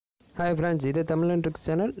Hi friends, this is Tamil and Tricks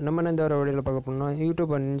channel. நம்ம இந்த ஒரு வீடியோல பார்க்க போறோம்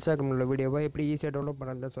YouTube and Instagram உள்ள வீடியோவை எப்படி ஈஸியா டவுன்லோட்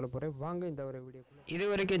பண்றதுன்னு சொல்ல போறேன். வாங்க இந்த ஒரு வீடியோக்குள்ள.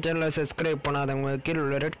 இதுவரைக்கும் சேனலை Subscribe பண்ணாதவங்க கீழ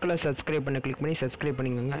உள்ள ரெட் கலர் Subscribe பண்ண கிளிக் பண்ணி Subscribe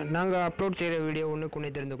பண்ணிக்கங்க. நாங்க அப்லோட் செய்யற வீடியோ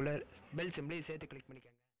ஒண்ணுக்குனே தெரிந்துக்குள்ள பெல் சிம்பலை சேர்த்து கிளிக்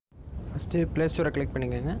பண்ணிக்கங்க. ஃபர்ஸ்ட் Play Store கிளிக்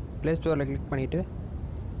பண்ணிக்கங்க. Play Storeல கிளிக் பண்ணிட்டு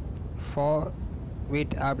for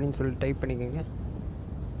wait அப்படினு சொல்லி டைப் பண்ணிக்கங்க.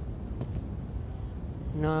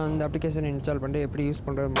 நான் இந்த அப்ளிகேஷனை இன்ஸ்டால் பண்ணிட்டு எப்படி யூஸ்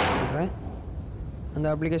பண்றதுன்னு சொல்றேன். அந்த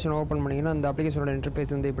அப்ளிகேஷன் ஓபன் பண்ணீங்கன்னா அந்த அப்ளிகேஷனோட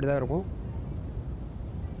இன்டர்ஃபேஸ் வந்து இப்படி தான் இருக்கும்.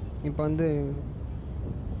 இப்போ வந்து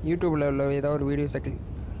யூடியூப்ல உள்ள ஏதாவது ஒரு வீடியோஸ்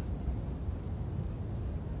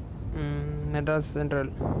மெட்ராஸ்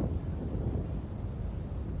சென்ட்ரல்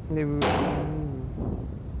இந்த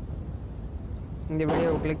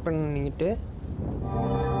வீடியோவை கிளிக் பண்ணிட்டு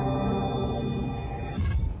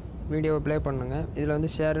வீடியோவை ப்ளே பண்ணுங்க. இதில்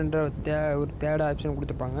வந்து ஷேர்ன்ற ஒரு தேர்ட் ஆப்ஷன்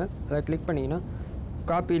கொடுத்துருப்பாங்க. அதை கிளிக் பண்ணிங்கன்னா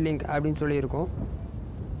காப்பி லிங்க் அப்படின்னு சொல்லி இருக்கும்.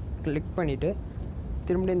 கிளிக் பண்ணிவிட்டு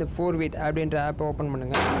திரும்ப இந்த 4wait அப்படின்ற ஆப்பை ஓப்பன்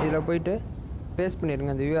பண்ணுங்கள். இதில் போய்ட்டு பேஸ்ட்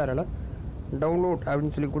பண்ணிடுங்க அந்த URL டவுன்லோட்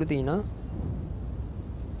அப்படின்னு சொல்லி கொடுத்தீங்கன்னா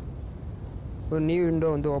ஒரு நியூ விண்டோ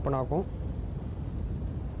வந்து ஓப்பன் ஆகும்.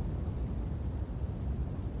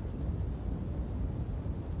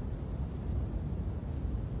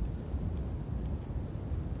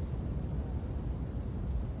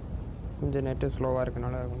 கொஞ்சம் நெட்டு ஸ்லோவாக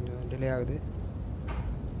இருக்கனால கொஞ்சம் டிலே ஆகுது.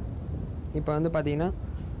 இப்போ வந்து பார்த்தீங்கன்னா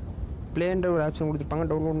ப்ளேன்ற ஒரு ஆப்ஷன் கொடுத்துருப்பாங்க,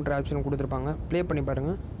 டவுன்லோட்ன்ற ஆப்ஷன் கொடுத்துருப்பாங்க. ப்ளே பண்ணி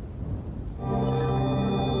பாருங்கள்,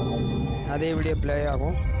 அதே வீடியோ ப்ளே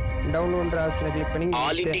ஆகும். டவுன்லோட்ன்ற ஆப்ஷனை கிளிக் பண்ணி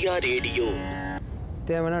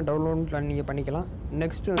தேவைன்னா டவுன்லோட் நீங்கள் பண்ணிக்கலாம்.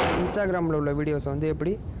 நெக்ஸ்ட்டு இன்ஸ்டாகிராமில் உள்ள வீடியோஸை வந்து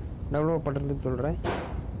எப்படி டவுன்லோட் பண்ணுறதுன்னு சொல்கிறேன்.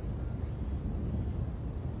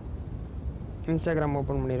 இன்ஸ்டாகிராம்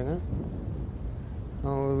ஓப்பன் பண்ணிடுங்க.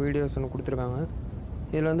 வீடியோஸ் ஒன்று கொடுத்துருக்காங்க.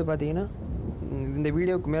 இதில் வந்து பார்த்தீங்கன்னா இந்த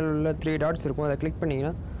வீடியோவுக்கு மேலே உள்ள 3 டாட்ஸ் இருக்கும். அதை கிளிக்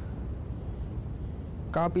பண்ணிங்கன்னா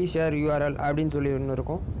காப்பி ஷேர் URL அப்படின்னு சொல்லி ஒன்று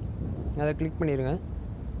இருக்கும். அதை கிளிக் பண்ணிடுங்க.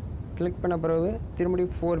 கிளிக் பண்ண பிறகு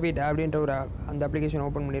திரும்படியும் 4wait அப்படின்ற ஒரு அந்த அப்ளிகேஷன்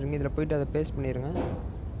ஓப்பன் பண்ணிடுங்க. இதில் போய்ட்டு அதை பேஸ்ட் பண்ணிடுங்க.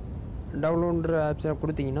 டவுன்லோடுற ஆப்ஷனை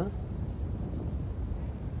கொடுத்தீங்கன்னா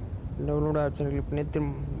டவுன்லோட் ஆப்ஷனை கிளிக் பண்ணி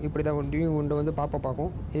இப்படி தான் ஒரு நியூ விண்டோ வந்து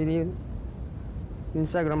பார்க்கும். இதுலேயே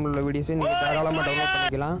இன்ஸ்டாகிராமில் உள்ள வீடியோஸையும் நீங்கள் தாராளமாக டவுன்லோட்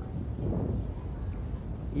பண்ணிக்கலாம்.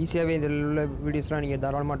 ஈஸியாகவே இதில் உள்ள வீடியோஸ்லாம் நீங்கள்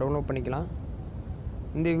தாராளமாக டவுன்லோட் பண்ணிக்கலாம்.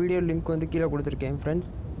 இந்த வீடியோ லிங்க் வந்து கீழே கொடுத்துருக்கேன் ஃப்ரெண்ட்ஸ்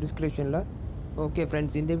டிஸ்கிரிப்ஷனில். ஓகே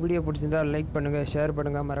ஃப்ரெண்ட்ஸ், இந்த வீடியோ பிடிச்சிருந்தால் லைக் பண்ணுங்கள், ஷேர்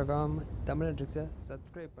பண்ணுங்கள், மறக்காமல் தமிழ் ட்ரிக்ஸை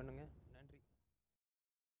சப்ஸ்கிரைப் பண்ணுங்கள்.